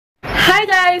Hi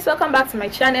guys, welcome back to my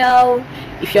channel.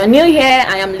 If you're new here,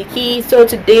 I am Liki. So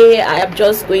today I am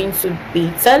just going to be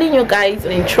telling you guys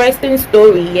an interesting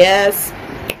story. Yes,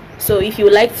 so if you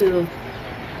would like to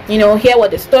hear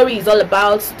what the story is all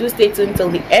about, do stay tuned till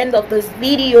the end of this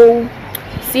video.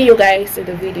 See you guys in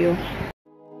the video.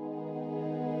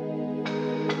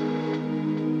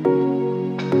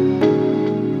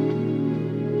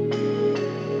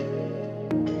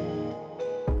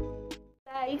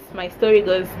 My story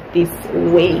goes this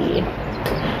way.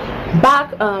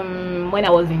 Back when I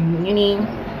was in uni,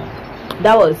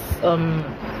 that was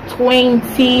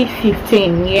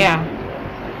 2015, yeah,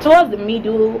 towards the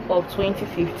middle of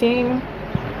 2015,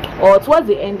 or towards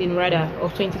the ending rather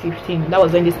of 2015. That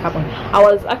was when this happened. I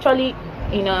was actually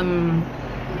in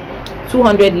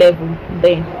 200 level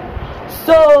then.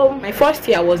 So my first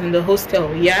year I was in the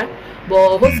hostel, yeah,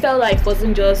 but hostel life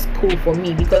wasn't just cool for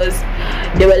me because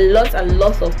there were lots and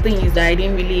lots of things that I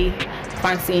didn't really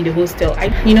fancy in the hostel.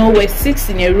 We're 6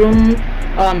 in a room.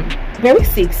 Were we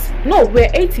 6? No, we're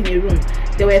 8 in a room.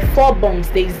 There were 4 bunks.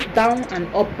 There's down and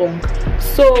up bunk,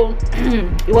 so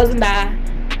it wasn't that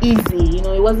easy,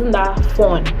 it wasn't that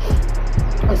fun.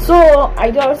 So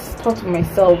I just thought to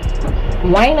myself,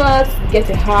 why not get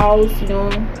a house,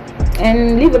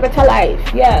 and live a better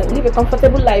life? Yeah, live a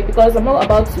comfortable life, because I'm not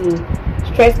about to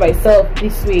stress myself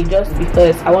this way just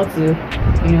because I want to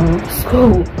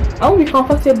school. I want to be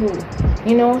comfortable,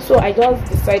 so I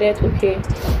just decided, okay,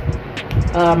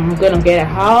 I'm gonna get a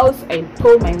house. I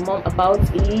told my mom about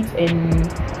it,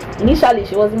 and initially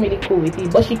she wasn't really cool with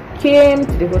it, but she came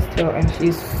to the hostel and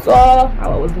she saw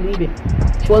how I was living.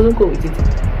 She wasn't cool with it.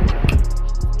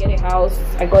 Get a house.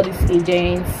 I got this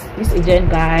agent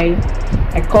guy.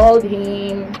 I called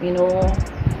him,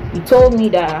 he told me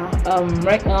that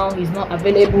right now he's not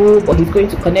available, but he's going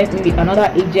to connect me with another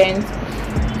agent,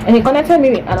 and he connected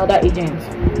me with another agent.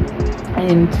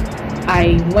 And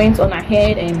I went on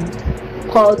ahead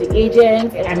and called the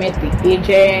agent, and I met the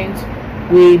agent.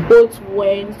 We both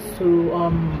went to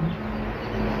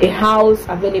a house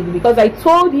available because I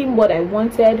told him what I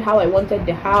wanted, how I wanted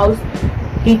the house.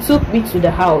 He took me to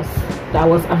the house that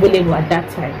was available at that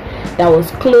time, that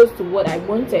was close to what I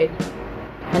wanted,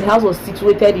 and the house was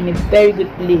situated in a very good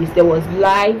place. There was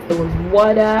light, there was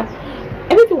water,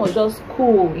 everything was just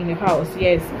cool in the house.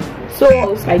 Yes,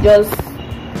 so I just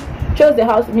chose the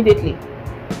house immediately.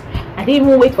 I didn't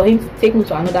even wait for him to take me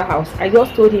to another house. I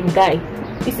just told him, guy,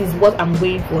 this is what I'm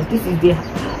going for. This is the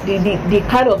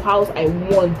kind of house I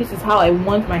want. This is how I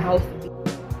want my house to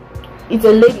be. It's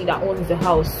a lady that owns the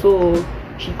house, so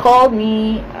she called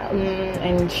me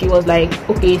and she was like,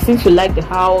 okay, since you like the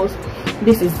house,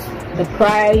 this is the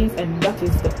price and that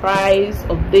is the price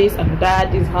of this and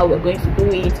that. This is how we're going to do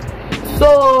it.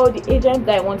 So the agent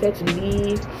that I wanted to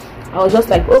leave, I was just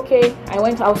like, okay. I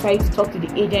went outside to talk to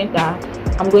the agent that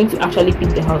I'm going to actually pick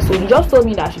the house. So he just told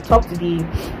me that she talked to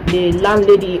the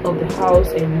landlady of the house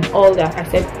and all that. I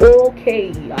said,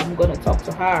 okay, I'm gonna talk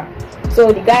to her.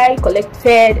 So the guy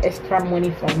collected extra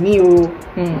money from me.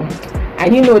 I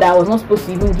didn't know that I was not supposed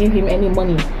to even give him any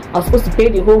money. I was supposed to pay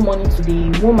the whole money to the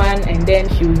woman, and then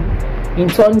she would in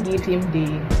turn give him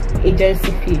the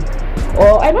agency fee.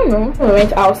 Or I don't know. When we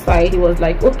went outside, he was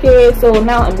like, okay, so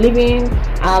now I'm leaving.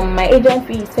 My agent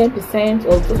fee is 10%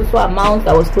 of so amount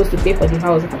that was supposed to pay for the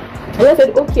house. And I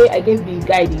said, okay. I gave the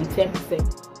guy the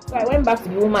 10%. So I went back to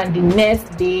the woman the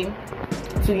next day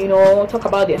to talk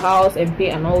about the house and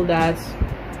pay and all that.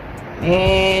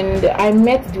 And I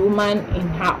met the woman in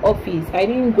her office. I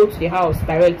didn't go to the house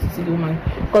direct to see the woman,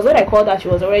 because when I called her, she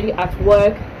was already at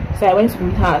work. So I went to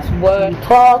meet her at work. We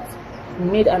talked, we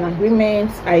made an agreement,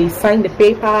 I signed the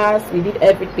papers, we did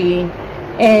everything,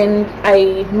 and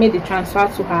I made the transfer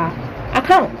to her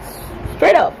account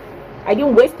straight up. I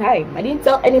didn't waste time. I didn't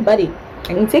tell anybody.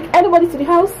 I didn't take anybody to the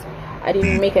house. I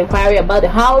didn't make inquiry about the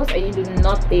house. I didn't do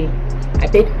nothing. I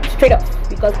paid straight up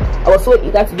because I was so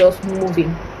eager to just move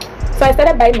in. So I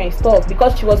started buying my stuff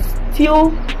because she was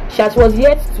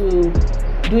yet to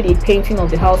do the painting of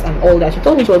the house and all that. She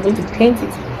told me she was going to paint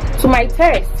it to my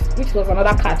taste, which was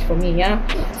another catch for me, yeah.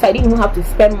 So I didn't even have to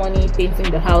spend money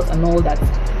painting the house and all that.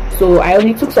 So I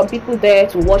only took some people there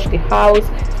to wash the house.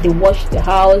 They washed the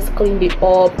house, cleaned it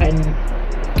up, and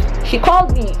she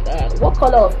called me, what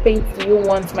color of paint do you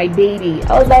want, my baby?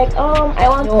 I was like, I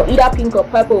want either pink or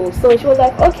purple. So she was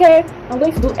like, okay, I'm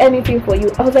going to do anything for you.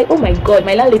 I was like, oh my god,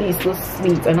 my landlady is so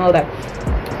sweet and all that.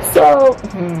 So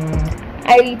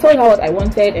I told her what I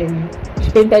wanted, and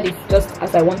she painted it just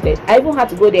as I wanted. I even had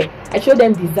to go there. I showed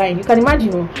them design. You can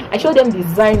imagine, I showed them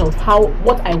design of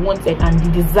what I wanted and the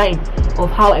design of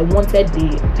how I wanted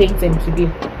the painting to be.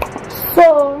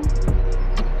 So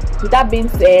with that being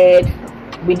said,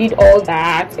 we did all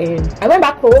that, and I went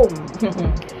back home.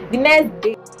 The next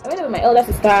day I went with my elder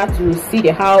sister to see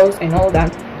the house and all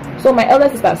that. So my elder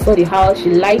sister saw the house,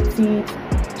 she liked it,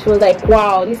 she was like,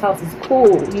 wow, this house is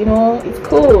cool, you know, it's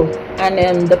cool.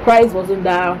 And the price wasn't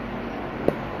that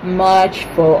much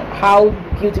for how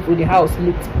beautiful the house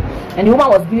looked, and the woman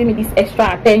was giving me this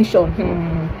extra attention.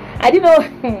 I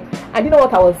didn't know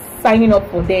what I was signing up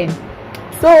for then.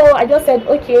 So I just said,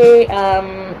 okay,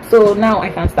 so now I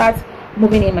can start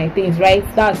moving in my things, right?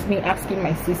 That's me asking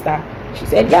my sister. She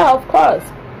said, yeah, of course.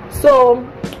 So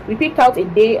we picked out a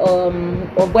day of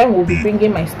when we'll be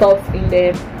bringing my stuff in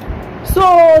there.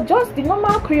 So just the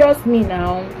normal curious me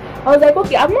now, I was like,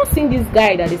 okay, I've not seen this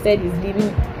guy that they said is living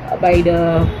by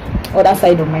the other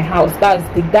side of my house. That's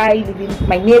the guy living,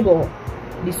 my neighbor,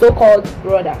 the so-called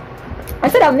brother. I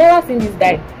said, I've never seen this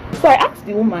guy. So I asked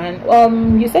the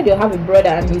woman, you said you have a brother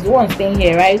and he's the one staying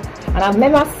here, right? And I've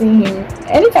never seen him.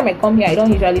 Anytime I come here, I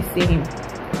don't usually see him.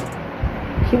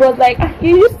 He was like,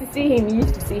 you used to see him,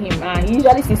 he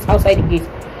usually sits outside the gate.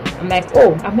 I'm like,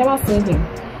 oh, I've never seen him.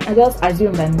 I just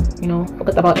assumed and, you know,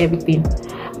 forgot about everything.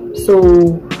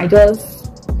 So I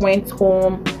just went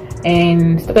home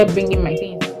and started bringing my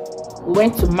things. We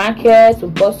went to market, we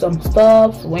bought some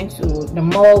stuff, we went to the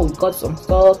mall, we got some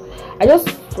stuff. I just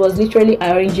was literally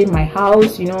arranging my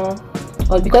house, you know,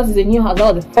 because it's a new house.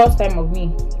 That was the first time of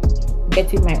me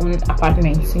getting my own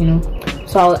apartment, you know.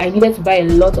 So I needed to buy a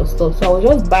lot of stuff. So I was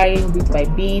just buying bit by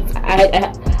bit.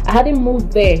 I hadn't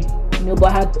moved there, you know, but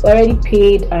I had already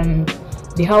paid and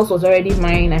the house was already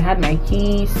mine. I had my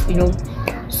keys, you know.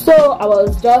 So I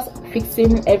was just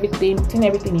fixing everything, putting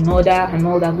everything in order and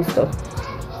all that good stuff.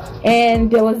 And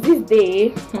there was this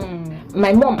day,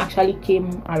 my mom actually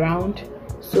came around.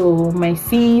 So my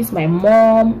sis, my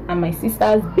mom, and my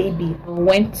sister's baby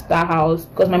went to that house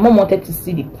because my mom wanted to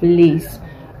see the place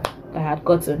that I had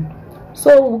gotten.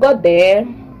 So we got there,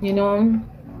 you know,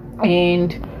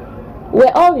 and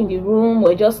we're all in the room.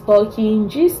 We're just talking,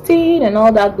 gisting, and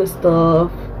all that good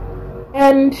stuff.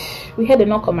 And we heard a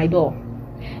knock on my door.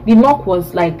 The knock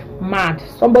was like mad.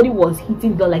 Somebody was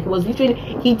hitting the door, like it was literally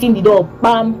hitting the door.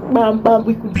 Bam, bam, bam.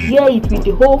 We could hear it with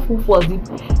the whole full force.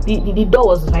 The door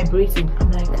was vibrating.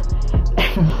 I'm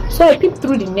like, so I peeped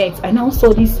through the net. I now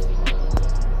saw this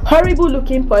horrible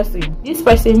looking person. This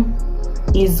person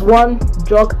is one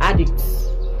drug addict.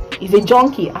 He's a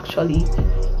junkie actually.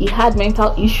 He had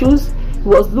mental issues. He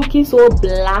was looking so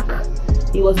black.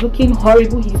 He was looking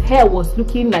horrible. His hair was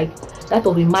looking like that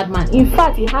of a madman. In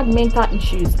fact, he had mental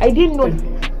issues. I didn't know.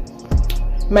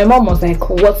 My mom was like,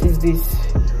 what is this?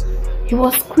 He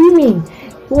was screaming.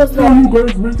 He was like, why are you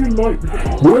guys making noise?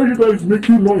 Why are you guys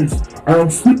making noise? I am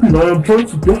sleeping. I am trying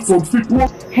to get some sleep.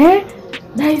 Hey,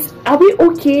 guys, are we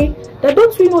okay? That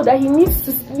don't we know that he needs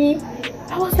to sleep?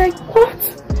 I was like,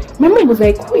 what? My mom was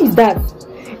like, who is that?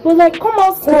 He was like, come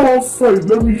outside. Come outside,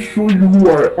 let me show you who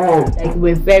I am. Like,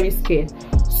 we're very scared.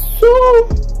 So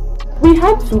we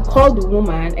had to call the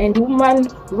woman, and the woman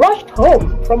rushed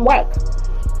home from work.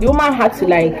 The woman had to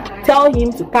like tell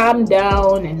him to calm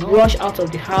down and rush out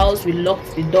of the house. We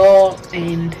locked the door,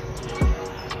 and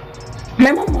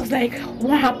my mom was like,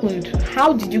 what happened?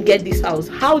 How did you get this house?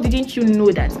 How didn't you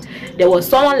know that there was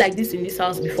someone like this in this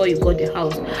house before you got the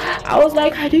house? I was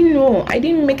like, I didn't know. I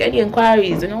didn't make any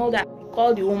inquiries and all that. We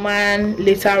called the woman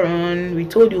later on. We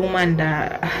told the woman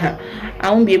that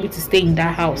I won't be able to stay in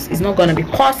that house. It's not gonna be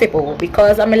possible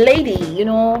because I'm a lady, you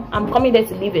know. I'm coming there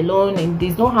to live alone, and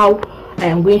there's no how I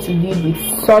am going to live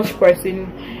with such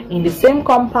person in the same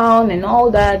compound and all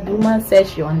that. The woman said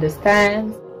she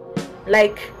understands.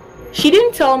 Like, she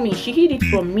didn't tell me, she hid it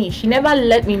from me. She never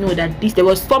let me know that there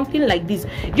was something like this.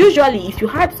 Usually if you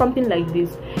had something like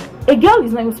this, a girl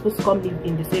is not even supposed to come live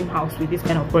in the same house with this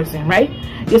kind of person, right?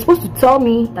 You're supposed to tell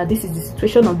me that this is the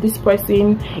situation of this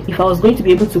person. If I was going to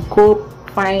be able to cope,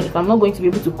 fine. If I'm not going to be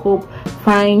able to cope,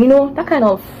 fine, you know, that kind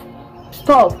of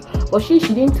stuff. But she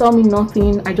didn't tell me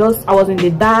nothing. I was in the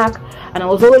dark, and I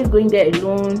was always going there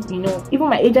alone, you know. Even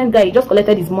my agent guy, he just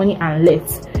collected his money and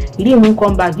left. He didn't even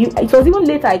come back. It was even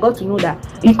later I got to know that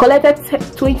he collected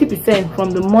 20%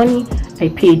 from the money I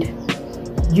paid.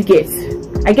 You get,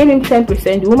 I gave him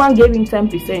 10%. The woman gave him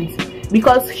 10%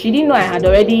 because she didn't know I had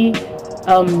already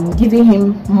given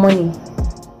him money.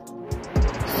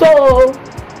 So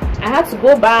I had to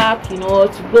go back, you know,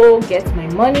 to go get my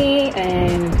money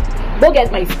and go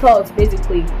get my stuff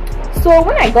basically. So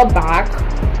when I got back,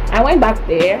 I went back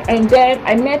there, and then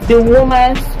I met the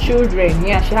woman's children.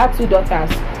 Yeah, she had 2 daughters.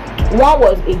 One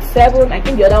was age 7, I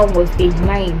think the other one was age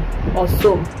 9 or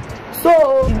so.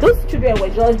 So those children were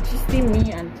just gisting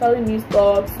me and telling me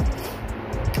stuff.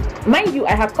 Mind you,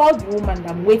 I have called the woman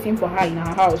that I'm waiting for her in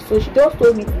her house, so she just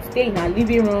told me to stay in her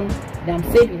living room, that I'm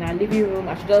safe in her living room.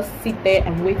 I should just sit there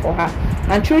and wait for her.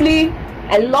 And truly,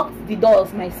 I locked the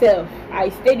doors myself. I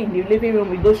stayed in the living room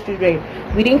with those children.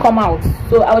 We didn't come out,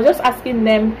 so I was just asking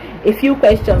them a few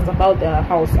questions about the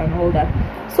house and all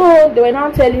that. So they were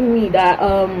now telling me that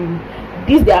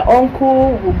this their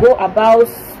uncle will go about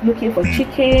looking for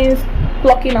chickens,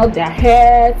 plucking out their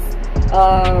heads.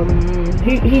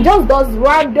 He just does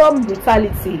random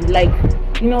brutality, like,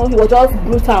 you know, he was just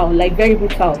brutal, like very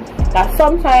brutal. That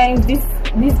sometimes this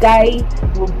guy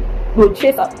will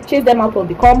chase them out of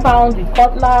the compound with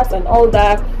cutlass and all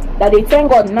that. That they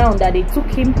thank God now that they took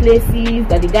him places,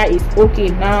 that the guy is okay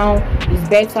now, he's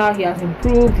better, he has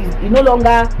improved, he no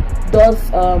longer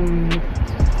does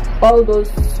all those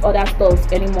other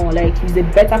stuff anymore. Like, he's a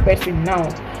better person now.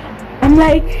 I'm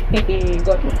like, hey,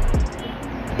 God,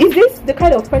 is this the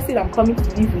kind of person I'm coming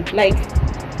to live with? Like,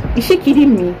 is she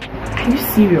kidding me? Are you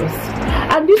serious?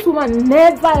 And this woman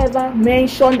never ever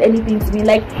mentioned anything to me.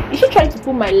 Like, is she trying to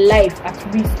put my life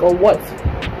at risk or what?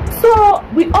 So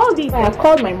with all this, I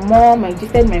called my mom, I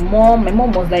just said my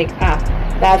mom was like,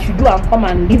 that I should do and come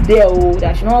and live there, or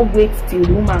that I should not wait till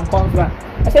the woman comes back.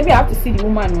 I said, I have to see the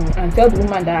woman and tell the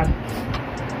woman that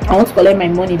I want to collect my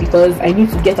money because I need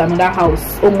to get another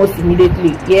house almost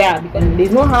immediately. Yeah, because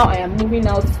there's no how I am moving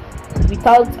out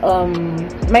without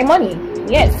my money.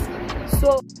 Yes.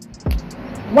 So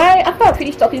after I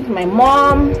finished talking to my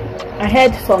mom, I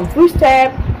heard some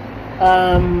footsteps.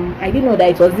 I didn't know that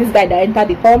it was this guy that entered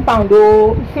the compound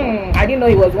though. I didn't know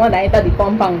he was the one that entered the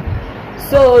compound.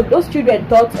 So those children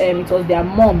thought it was their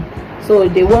mom, so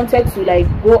they wanted to like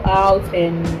go out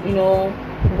and, you know,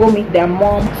 go meet their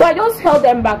mom. So I just held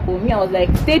them back for me. I was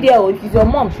like, stay there, or if it's your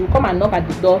mom, she'll come and knock at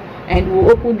the door and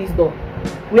we'll open this door.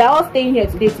 We are all staying here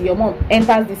today till your mom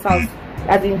enters this house.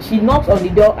 As in, she knocks on the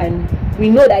door and we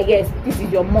know that yes, this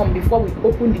is your mom before we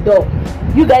open the door.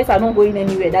 You guys are not going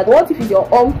anywhere. That what if it's your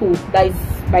uncle that is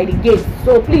by the gate?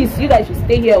 So please, you guys should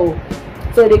stay here.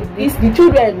 So the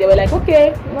children, they were like,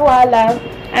 okay, no wala,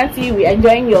 auntie, we're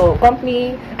enjoying your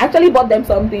company. Actually bought them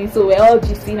something, so we're all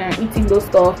gisting and eating those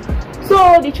stuff.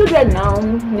 So the children now,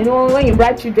 you know, when you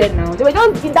bribe children now, they were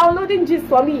just downloading gist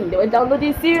for me. They were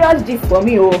downloading serious gist for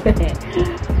me.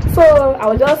 So I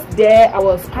was just there, I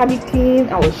was panicking,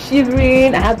 I was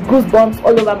shivering, I had goosebumps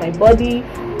all over my body.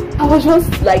 I was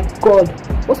just like, God,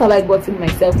 what have I gotten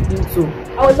myself into?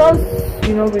 I was just,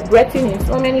 you know, regretting in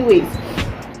so many ways.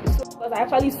 Because I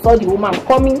actually saw the woman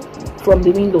coming from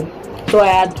the window. So I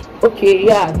had, okay,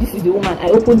 yeah, this is the woman. I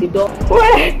opened the door.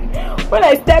 When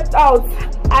I stepped out,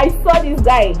 I saw this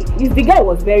guy. The guy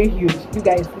was very huge, you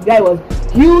guys. The guy was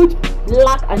huge,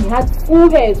 black, and he had full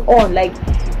hairs on. Like,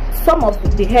 some of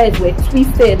the hairs were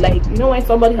twisted, like, you know, when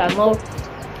somebody has not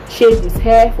shaved his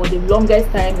hair for the longest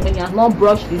time, when he has not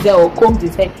brushed his hair or combed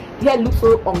his hair looked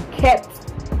so unkempt.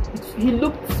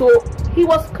 He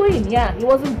was clean, yeah, he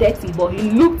wasn't dirty, but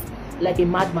he looked like a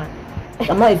madman.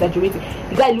 I'm not exaggerating.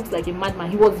 The guy looks like a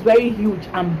madman. He was very huge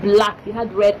and black. He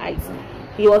had red eyes.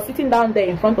 He was sitting down there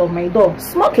in front of my door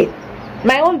smoking,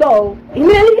 my own door.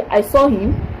 Immediately I saw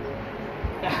him,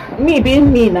 me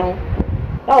being me now,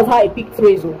 that was how I picked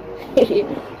Trezo. The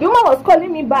woman was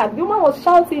calling me back. The woman was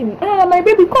shouting, my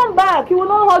baby, come back, he will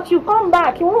not hurt you, come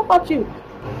back, he won't hurt you.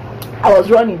 I was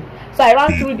running, so I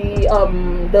ran through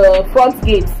the front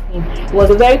gate. It was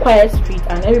a very quiet street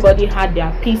and everybody had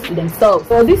their peace to themselves.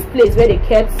 So this place where they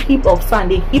kept heap of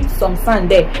sand, they heaped some sand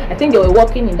there. I think they were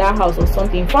walking in that house or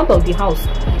something in front of the house.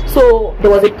 So there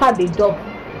was a path they dug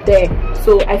there.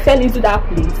 So I fell into that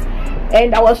place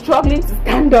and I was struggling to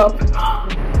stand up.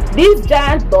 This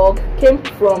giant dog came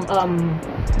from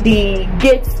the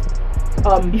gate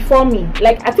before me.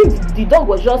 Like, I think the dog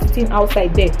was just sitting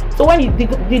outside there. So when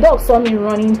the dog saw me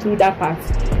running through that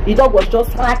path, the dog was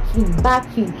just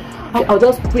barking. I was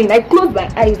just praying. I closed my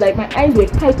eyes, like my eyes were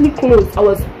tightly closed. I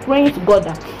was praying to God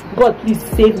that, God, please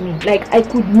save me. Like, I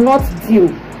could not deal.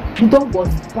 The dog was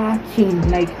barking,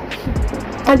 like,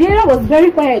 and the area was very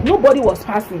quiet. Nobody was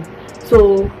passing.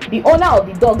 So the owner of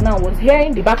the dog now was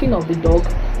hearing the barking of the dog.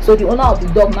 So the owner of the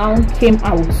dog now came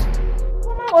out. The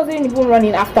woman wasn't even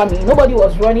running after me. Nobody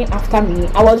was running after me.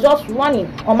 I was just running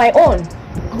on my own.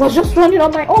 I was just running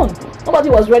on my own. Nobody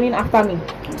was running after me.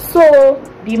 So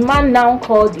the man now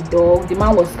called the dog. The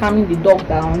man was calming the dog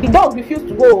down. The dog refused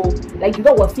to go. Like, the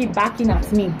dog was still barking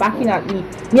at me.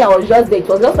 Me, I was just there. It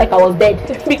was just like I was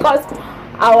dead. Because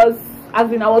I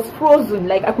was frozen.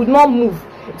 Like, I could not move.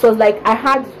 It was like I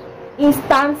had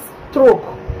instant stroke.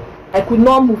 I could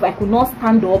not move, I could not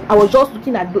stand up. I was just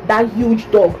looking at that huge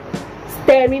dog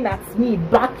staring at me,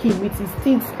 barking with his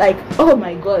teeth, like, oh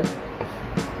my God.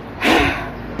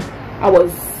 I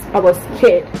was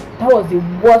scared. That was the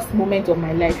worst moment of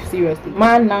my life, seriously.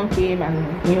 Man now came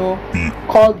and, you know,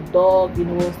 called the dog, you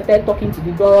know, started talking to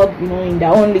the dog, you know, in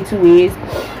their own little ways.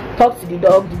 Talked to the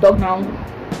dog now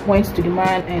went to the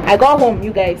man, and I got home,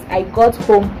 you guys. I got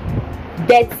home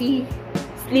dirty,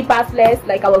 slippersless,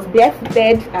 like I was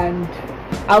barefooted, and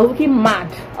I was looking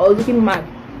mad.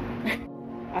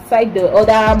 Aside the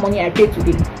other money I paid to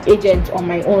the agent on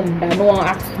my own that no one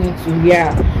asked me to,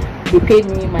 yeah, they paid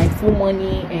me my full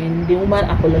money, and the woman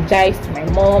apologized to my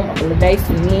mom, apologized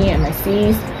to me and my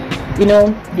sis. You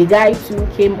know, the guy too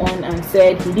came on and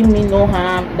said he didn't mean no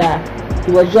harm, that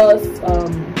he was just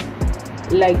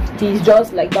like, he's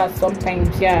just like that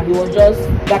sometimes. Yeah, he was just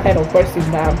that kind of person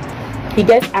that he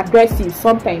gets aggressive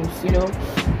sometimes, you know.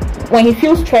 When he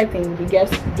feels threatened, he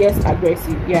gets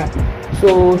aggressive. Yeah,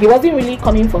 so he wasn't really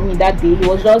coming for me that day. He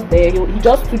was just there. He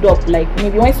just stood up, like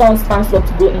maybe when someone stands up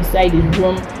to go inside his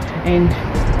room, and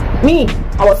me,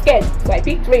 I was scared, so I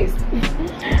picked race.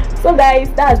 So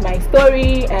guys, that's my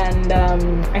story, and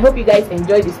I hope you guys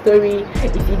enjoyed the story.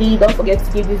 If you did, don't forget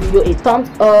to give this video a thumbs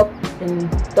up, and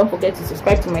don't forget to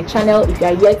subscribe to my channel. If you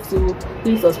are yet to,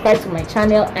 please subscribe to my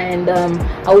channel, and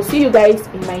I will see you guys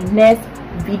in my next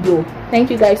video.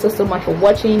 Thank you guys so much for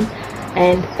watching,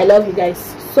 and I love you guys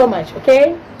so much.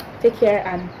 Okay, take care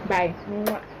and bye.